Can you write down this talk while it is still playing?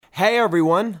Hey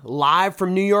everyone, live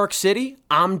from New York City,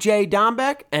 I'm Jay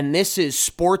Dombeck, and this is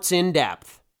Sports In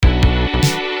Depth.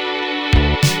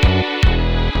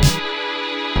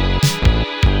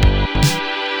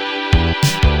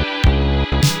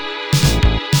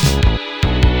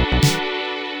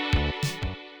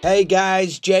 Hey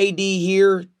guys, JD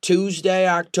here, Tuesday,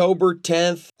 October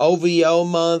 10th, OVO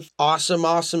month,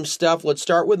 awesome stuff. Let's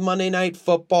start with Monday Night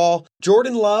Football.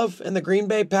 Jordan Love and the Green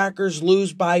Bay Packers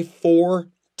lose by 4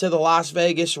 to the Las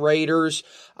Vegas Raiders.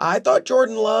 I thought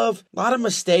Jordan Love, a lot of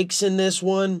mistakes in this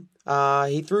one.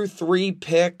 He threw 3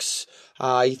 picks.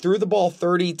 He threw the ball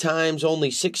 30 times, only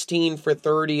 16 for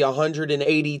 30,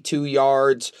 182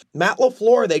 yards. Matt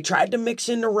LaFleur, they tried to mix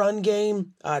in the run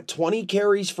game. 20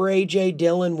 carries for A.J.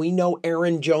 Dillon. We know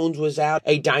Aaron Jones was out,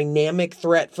 a dynamic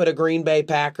threat for the Green Bay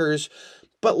Packers.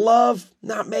 But Love,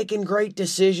 not making great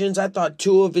decisions. I thought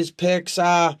 2 of his picks,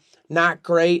 not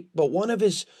great. But one of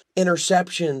his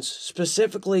interceptions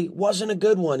specifically wasn't a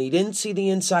good one. He didn't see the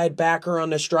inside backer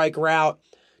on the strike route.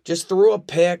 Just threw a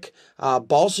pick.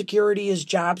 Ball security is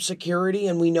job security,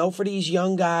 and we know for these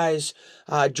young guys,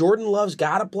 Jordan Love's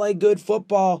got to play good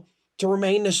football to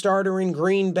remain the starter in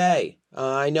Green Bay.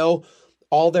 I know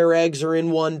all their eggs are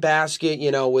in one basket,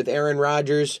 with Aaron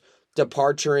Rodgers'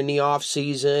 departure in the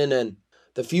offseason, and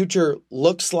the future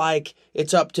looks like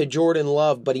it's up to Jordan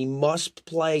Love, but he must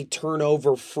play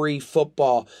turnover-free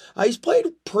football. He's played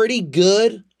pretty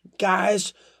good,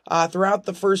 guys. Throughout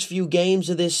the first few games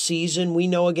of this season, we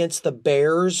know against the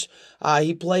Bears,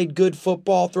 he played good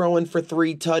football, throwing for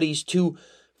 3 tutties,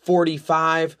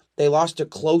 245. They lost a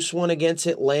close one against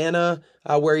Atlanta,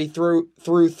 where he threw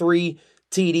 3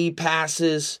 TD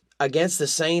passes. Against the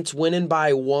Saints, winning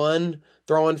by 1,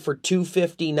 throwing for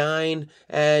 259.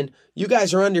 And you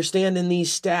guys are understanding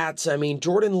these stats. I mean,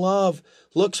 Jordan Love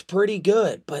looks pretty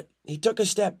good, but he took a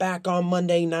step back on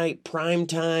Monday night, prime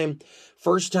time.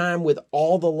 First time with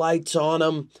all the lights on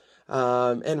him,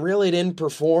 and really didn't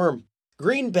perform.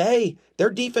 Green Bay,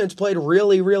 their defense played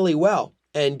really well,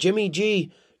 and Jimmy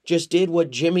G just did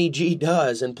what Jimmy G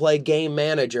does and played game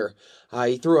manager.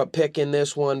 He threw a pick in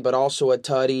this one, but also a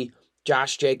tutty.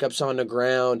 Josh Jacobs on the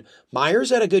ground.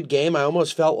 Myers had a good game. I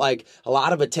almost felt like a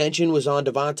lot of attention was on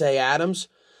Davante Adams,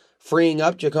 freeing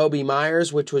up Jacoby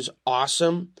Myers, which was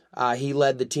awesome. He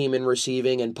led the team in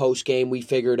receiving, and post-game we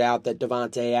figured out that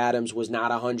Davante Adams was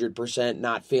not 100%,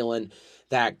 not feeling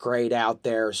that great out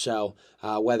there. So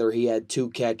whether he had 2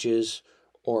 catches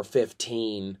or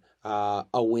 15, a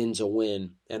win's a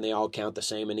win, and they all count the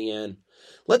same in the end.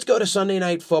 Let's go to Sunday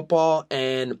Night Football,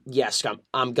 and yes,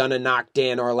 I'm going to knock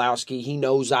Dan Orlowski. He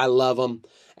knows I love him.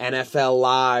 NFL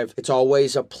Live, it's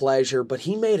always a pleasure, but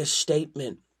he made a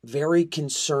statement very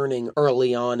concerning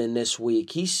early on in this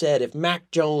week. He said if Mac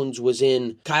Jones was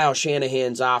in Kyle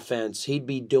Shanahan's offense, he'd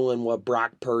be doing what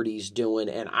Brock Purdy's doing,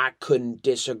 and I couldn't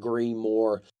disagree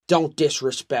more. Don't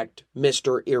disrespect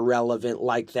Mr. Irrelevant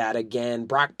like that again.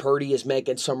 Brock Purdy is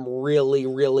making some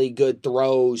really good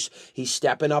throws. He's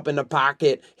stepping up in the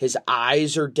pocket. His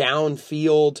eyes are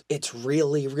downfield. It's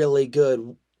really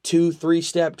good. 2-3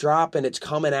 step drop and it's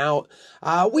coming out.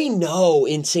 We know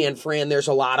in San Fran there's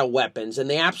a lot of weapons, and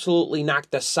they absolutely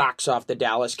knocked the socks off the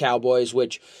Dallas Cowboys,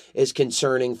 which is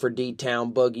concerning for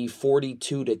D-Town Boogie.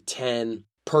 42-10.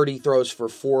 Purdy throws for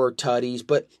 4 tutties.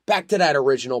 But back to that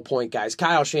original point, guys.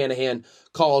 Kyle Shanahan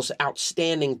calls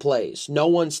outstanding plays. No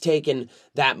one's taken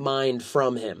that mind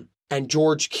from him. And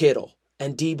George Kittle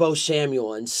and Deebo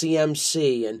Samuel and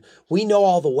CMC, and we know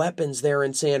all the weapons there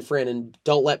in San Fran, and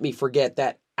don't let me forget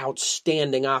that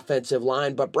outstanding offensive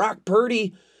line. But Brock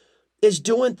Purdy is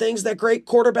doing things that great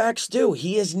quarterbacks do.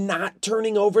 He is not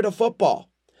turning over the football.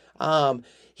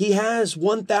 He has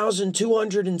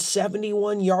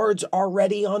 1,271 yards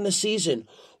already on the season.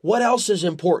 What else is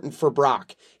important for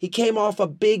Brock? He came off a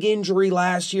big injury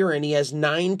last year, and he has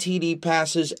 9 TD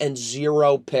passes and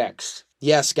 0 picks.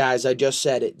 Yes, guys, I just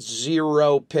said it.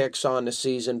 0 picks on the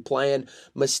season, playing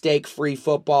mistake-free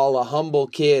football, a humble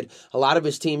kid. A lot of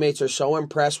his teammates are so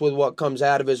impressed with what comes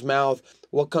out of his mouth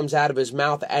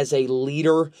as a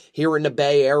leader here in the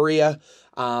Bay Area.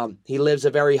 He lives a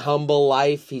very humble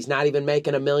life. He's not even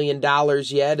making $1 million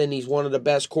yet, and he's one of the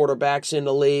best quarterbacks in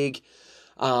the league.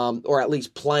 Or at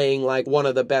least playing like one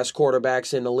of the best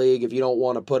quarterbacks in the league if you don't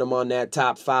want to put him on that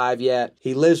top 5 yet.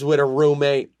 He lives with a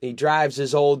roommate. He drives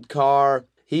his old car.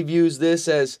 He views this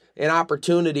as an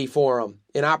opportunity for him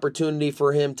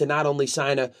to not only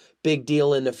sign a big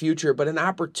deal in the future, but an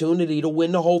opportunity to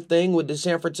win the whole thing with the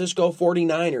San Francisco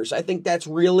 49ers. I think that's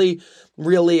really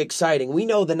exciting. We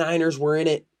know the Niners were in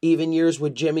it even years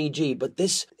with Jimmy G, but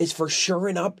this is for sure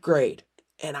an upgrade.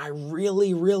 And I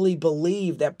really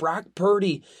believe that Brock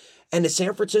Purdy, And the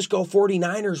San Francisco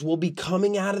 49ers will be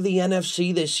coming out of the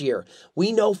NFC this year.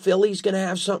 We know Philly's going to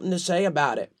have something to say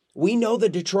about it. We know the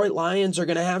Detroit Lions are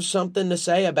going to have something to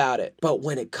say about it. But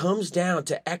when it comes down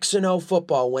to X and O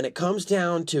football, when it comes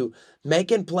down to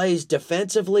making plays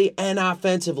defensively and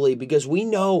offensively, because we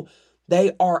know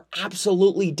they are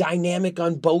absolutely dynamic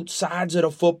on both sides of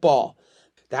the football.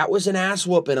 That was an ass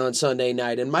whooping on Sunday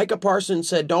night. And Micah Parsons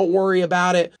said, don't worry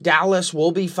about it. Dallas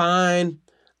will be fine.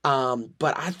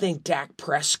 But I think Dak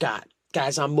Prescott,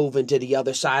 guys, I'm moving to the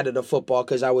other side of the football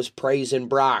because I was praising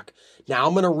Brock. Now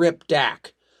I'm going to rip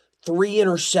Dak. 3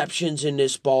 interceptions in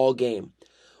this ball game.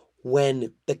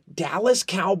 When the Dallas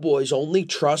Cowboys only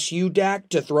trust you, Dak,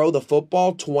 to throw the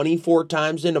football 24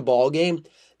 times in a ball game,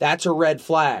 that's a red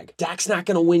flag. Dak's not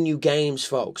going to win you games,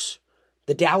 folks.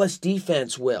 The Dallas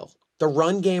defense will. The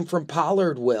run game from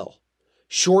Pollard will.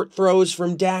 Short throws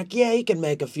from Dak, yeah, he can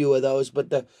make a few of those, but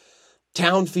the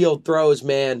downfield throws,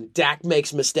 man, Dak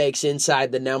makes mistakes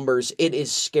inside the numbers. It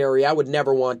is scary. I would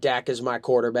never want Dak as my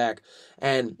quarterback.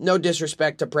 And no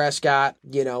disrespect to Prescott.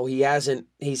 You know,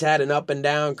 he's had an up and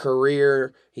down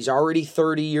career. He's already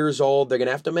 30 years old. They're going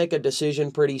to have to make a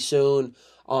decision pretty soon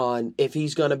on if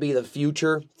he's going to be the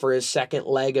future for his second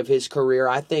leg of his career.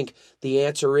 I think the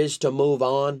answer is to move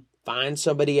on. Find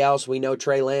somebody else. We know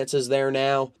Trey Lance is there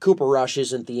now. Cooper Rush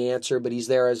isn't the answer, but he's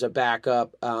there as a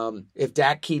backup. If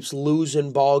Dak keeps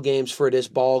losing ball games for this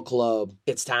ball club,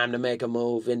 it's time to make a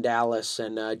move in Dallas.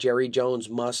 And Jerry Jones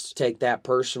must take that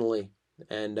personally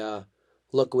and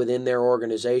look within their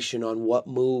organization on what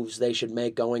moves they should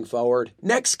make going forward.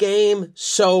 Next game,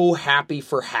 so happy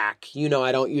for Hack. You know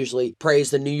I don't usually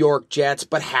praise the New York Jets,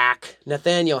 but Hack,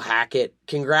 Nathaniel Hackett,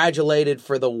 congratulated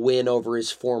for the win over his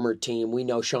former team. We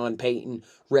know Sean Payton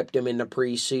ripped him in the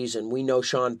preseason. We know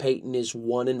Sean Payton is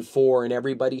 1-4, and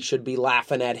everybody should be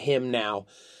laughing at him now.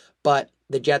 But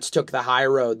the Jets took the high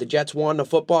road. The Jets won the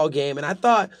football game, and I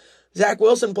thought Zach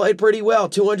Wilson played pretty well.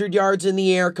 200 yards in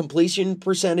the air, completion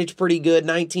percentage pretty good,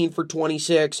 19 for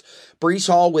 26. Breece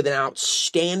Hall with an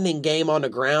outstanding game on the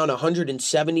ground,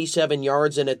 177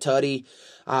 yards and a tutty.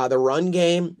 The run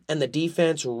game and the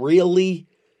defense really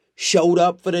showed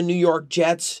up for the New York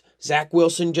Jets. Zach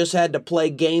Wilson just had to play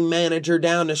game manager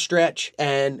down the stretch,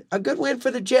 and a good win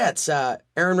for the Jets.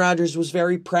 Aaron Rodgers was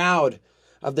very proud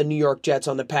of the New York Jets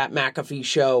on the Pat McAfee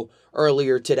show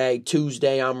earlier today,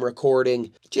 Tuesday. I'm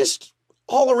recording. Just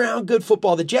all around good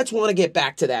football. The Jets want to get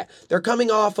back to that. They're coming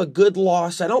off a good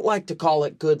loss. I don't like to call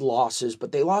it good losses,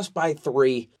 but they lost by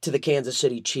 3 to the Kansas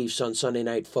City Chiefs on Sunday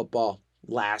Night Football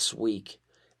last week.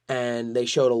 And they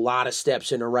showed a lot of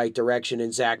steps in the right direction,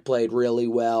 and Zach played really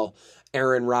well.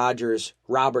 Aaron Rodgers,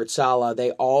 Robert Saleh,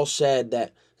 they all said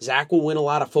that Zach will win a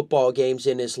lot of football games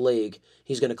in this league.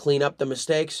 He's going to clean up the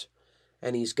mistakes,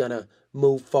 and he's going to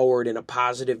move forward in a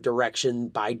positive direction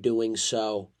by doing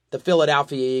so. The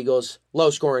Philadelphia Eagles,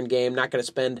 low-scoring game. Not going to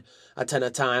spend a ton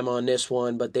of time on this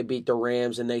one, but they beat the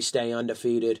Rams and they stay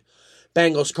undefeated.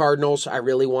 Bengals-Cardinals, I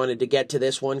really wanted to get to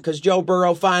this one because Joe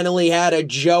Burrow finally had a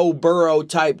Joe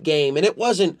Burrow-type game. And it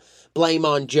wasn't blame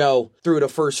on Joe through the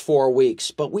first 4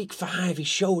 weeks, but week 5 he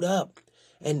showed up,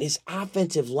 and his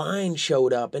offensive line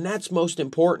showed up, and that's most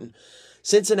important.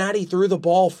 Cincinnati threw the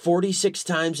ball 46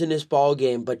 times in this ball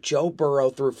game, but Joe Burrow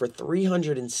threw for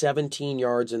 317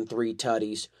 yards and 3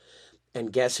 tutties.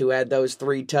 And guess who had those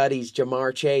 3 tutties?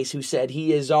 Jamar Chase, who said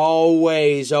he is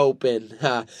always open.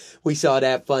 We saw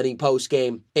that funny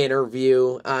post-game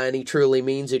interview, and he truly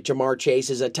means it. Jamar Chase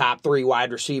is a top 3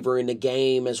 wide receiver in the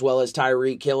game, as well as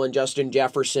Tyreek Hill and Justin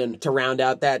Jefferson to round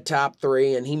out that top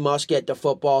 3, and he must get the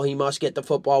football. He must get the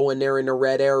football when they're in the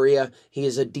red area. He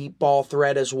is a deep ball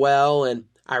threat as well, and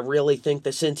I really think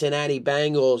the Cincinnati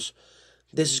Bengals,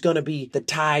 this is going to be the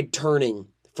tide turning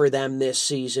for them this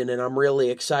season, and I'm really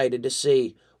excited to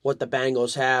see what the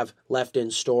Bengals have left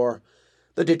in store.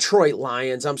 The Detroit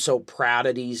Lions, I'm so proud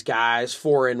of these guys,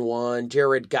 4-1.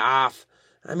 Jared Goff,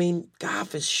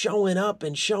 Goff is showing up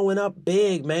and showing up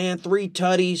big, man. 3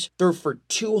 tutties, threw for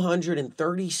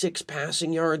 236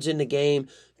 passing yards in the game.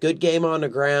 Good game on the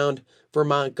ground for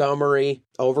Montgomery,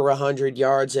 over 100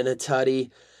 yards and a tutty.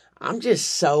 I'm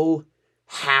just so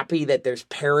happy that there's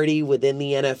parity within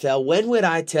the NFL. When would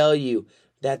I tell you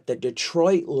that the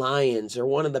Detroit Lions are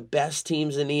one of the best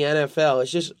teams in the NFL?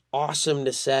 It's just awesome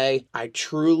to say. I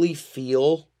truly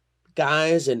feel,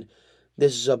 guys, and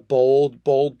this is a bold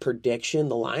prediction,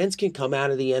 the Lions can come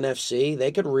out of the NFC.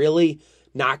 They could really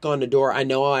knock on the door. I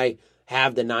know I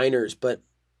have the Niners, but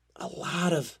a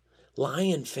lot of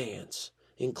Lion fans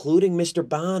including Mr.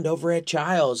 Bond over at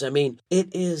Childs. I mean, it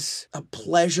is a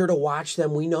pleasure to watch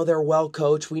them. We know they're well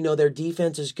coached. We know their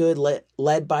defense is good,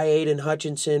 led by Aiden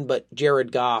Hutchinson, but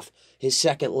Jared Goff, his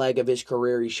second leg of his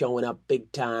career, he's showing up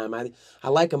big time. I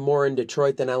like him more in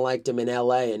Detroit than I liked him in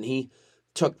L.A., and he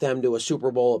took them to a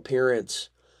Super Bowl appearance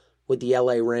with the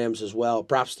L.A. Rams as well.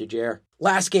 Props to Jer.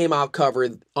 Last game I'll cover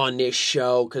on this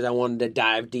show, because I wanted to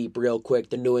dive deep real quick.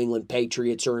 The New England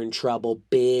Patriots are in trouble.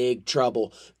 Big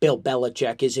trouble. Bill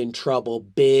Belichick is in trouble.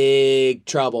 Big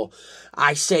trouble.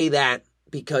 I say that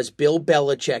because Bill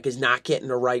Belichick is not getting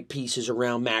the right pieces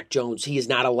around Mac Jones. He is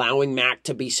not allowing Mac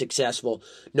to be successful.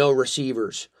 No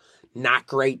receivers. Not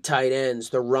great tight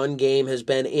ends. The run game has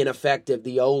been ineffective.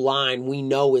 The O-line we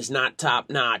know is not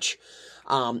top-notch.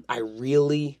 I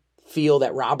really feel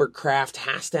that Robert Kraft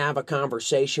has to have a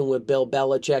conversation with Bill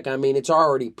Belichick. I mean, it's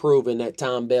already proven that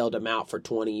Tom bailed him out for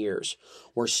 20 years.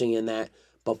 We're seeing that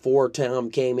before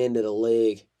Tom came into the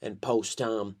league and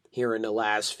post-Tom here in the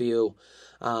last few.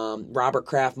 Robert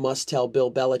Kraft must tell Bill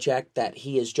Belichick that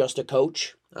he is just a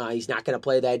coach. He's not going to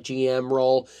play that GM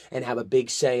role and have a big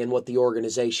say in what the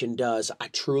organization does. I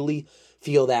truly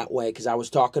feel that way because I was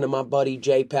talking to my buddy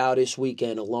Jay Powell this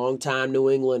weekend, a longtime New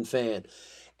England fan,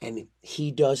 and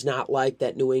he does not like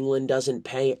that New England doesn't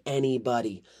pay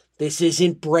anybody. This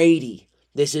isn't Brady.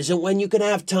 This isn't when you can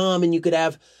have Tom and you could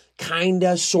have kind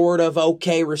of, sort of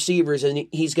okay receivers and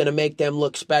he's going to make them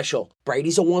look special.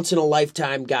 Brady's a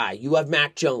once-in-a-lifetime guy. You have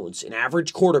Mac Jones, an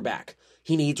average quarterback.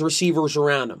 He needs receivers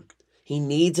around him. He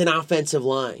needs an offensive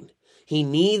line. He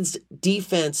needs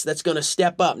defense that's going to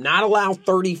step up, not allow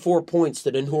 34 points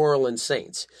to the New Orleans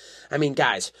Saints. I mean,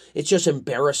 guys, it's just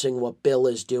embarrassing what Bill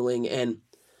is doing, and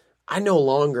I no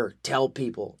longer tell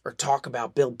people or talk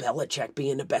about Bill Belichick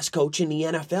being the best coach in the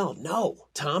NFL. No,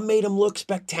 Tom made him look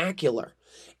spectacular.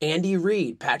 Andy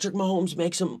Reid, Patrick Mahomes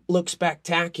makes him look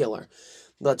spectacular.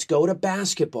 Let's go to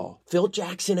basketball. Phil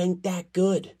Jackson ain't that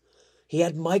good. He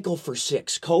had Michael for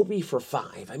 6, Kobe for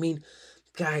 5. I mean,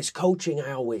 guys, coaching,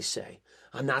 I always say.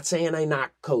 I'm not saying I'm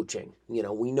not coaching. You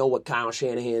know, we know what Kyle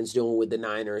Shanahan's doing with the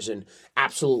Niners and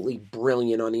absolutely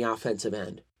brilliant on the offensive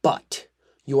end. But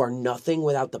you are nothing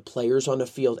without the players on the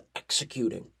field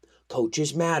executing.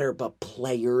 Coaches matter, but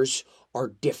players are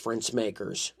difference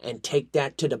makers. And take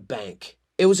that to the bank.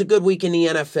 It was a good week in the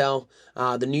NFL.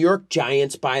 The New York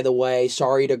Giants, by the way,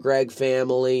 sorry to Greg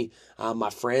family, my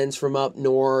friends from up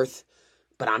north,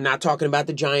 but I'm not talking about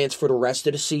the Giants for the rest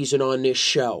of the season on this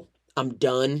show. I'm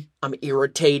done. I'm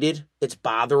irritated. It's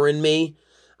bothering me.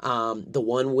 The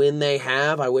one win they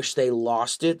have, I wish they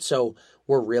lost it, so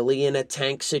we're really in a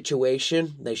tank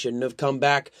situation. They shouldn't have come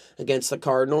back against the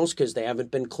Cardinals because they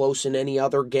haven't been close in any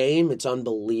other game. It's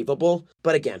unbelievable.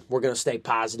 But again, we're going to stay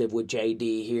positive with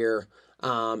JD here.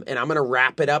 And I'm going to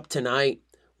wrap it up tonight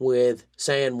with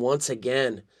saying once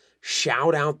again,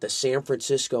 shout out the San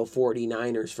Francisco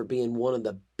 49ers for being one of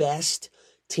the best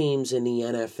teams in the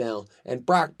NFL. And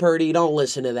Brock Purdy, don't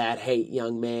listen to that hate,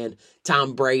 young man.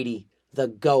 Tom Brady, the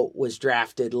GOAT, was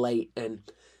drafted late, and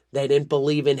they didn't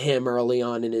believe in him early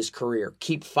on in his career.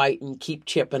 Keep fighting, keep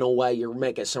chipping away. You're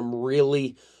making some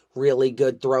really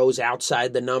good throws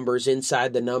outside the numbers,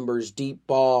 inside the numbers, deep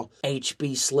ball,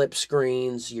 HB slip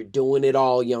screens. You're doing it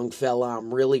all, young fella.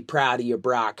 I'm really proud of you,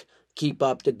 Brock. Keep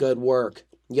up the good work.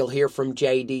 You'll hear from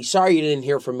JD. Sorry you didn't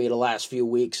hear from me the last few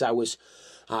weeks. I was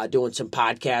doing some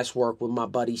podcast work with my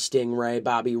buddy Stingray,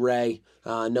 Bobby Ray,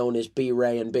 known as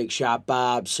B-Ray and Big Shot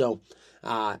Bob. So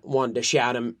wanted to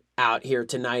shout him out here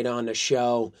tonight on the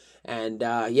show. And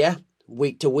yeah,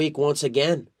 week to week once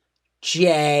again,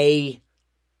 JD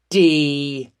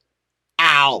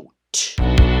out.